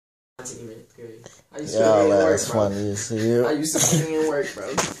I used to put me in work, bro. Funny as hell. I used to put me in work, bro.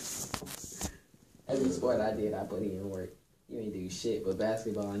 Every sport I did, I put in work. You ain't do shit but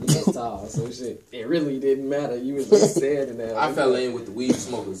basketball, and you was tall, so shit, it really didn't matter. You was just standing there. I fell in with the weed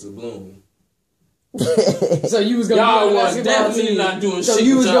smokers of Bloom. So you was gonna y'all be on the was basketball definitely team. not doing So shit.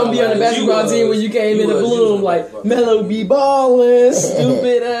 you was with gonna y'all be on the like, basketball team when you came in the Bloom, like Mellow be ballin',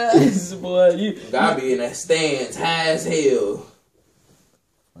 stupid ass boy. You gotta be in that stands, high as hell.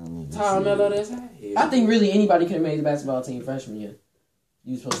 Tom Mello, that's high. I think really anybody could have made the basketball team freshman year.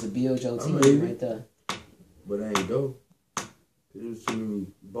 You was supposed to build your team right there. But I ain't go. There's too many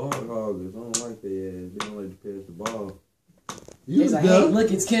ball hoggers. I don't like their ass. They don't like to pass the ball. He's like, hey, look,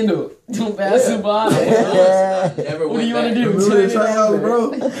 it's Kendall. Don't pass the ball. Never What do you want to do? Turn it over,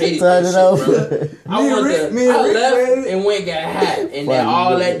 bro. Turn it over. I left and went got hot. And then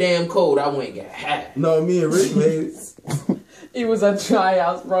all that damn cold, I went got hot. No, me and Rick made it. It was a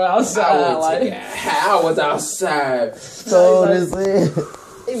tryouts, bro, outside. I was outside. Cold as hell.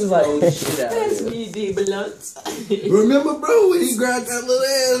 He was like, that's me, D. Blunt. Remember, bro, when he grabbed that little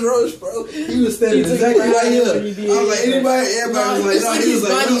ass roast, bro? He was standing exactly right here. I was like, everybody was like, no, he was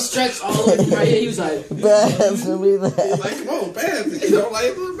like, body stretched all over right here. He was like, pass me that. He's like, come on, pass it. You know,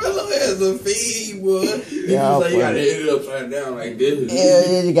 like, little ass a feed, boy. He Yeah, was like, you gotta hit it upside down like this.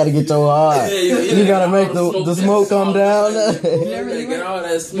 Yeah, you gotta get your heart. You gotta make the smoke come down. did that really work? Get all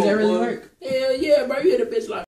that smoke. Did that really work? Hell yeah, bro. You hit a bitch like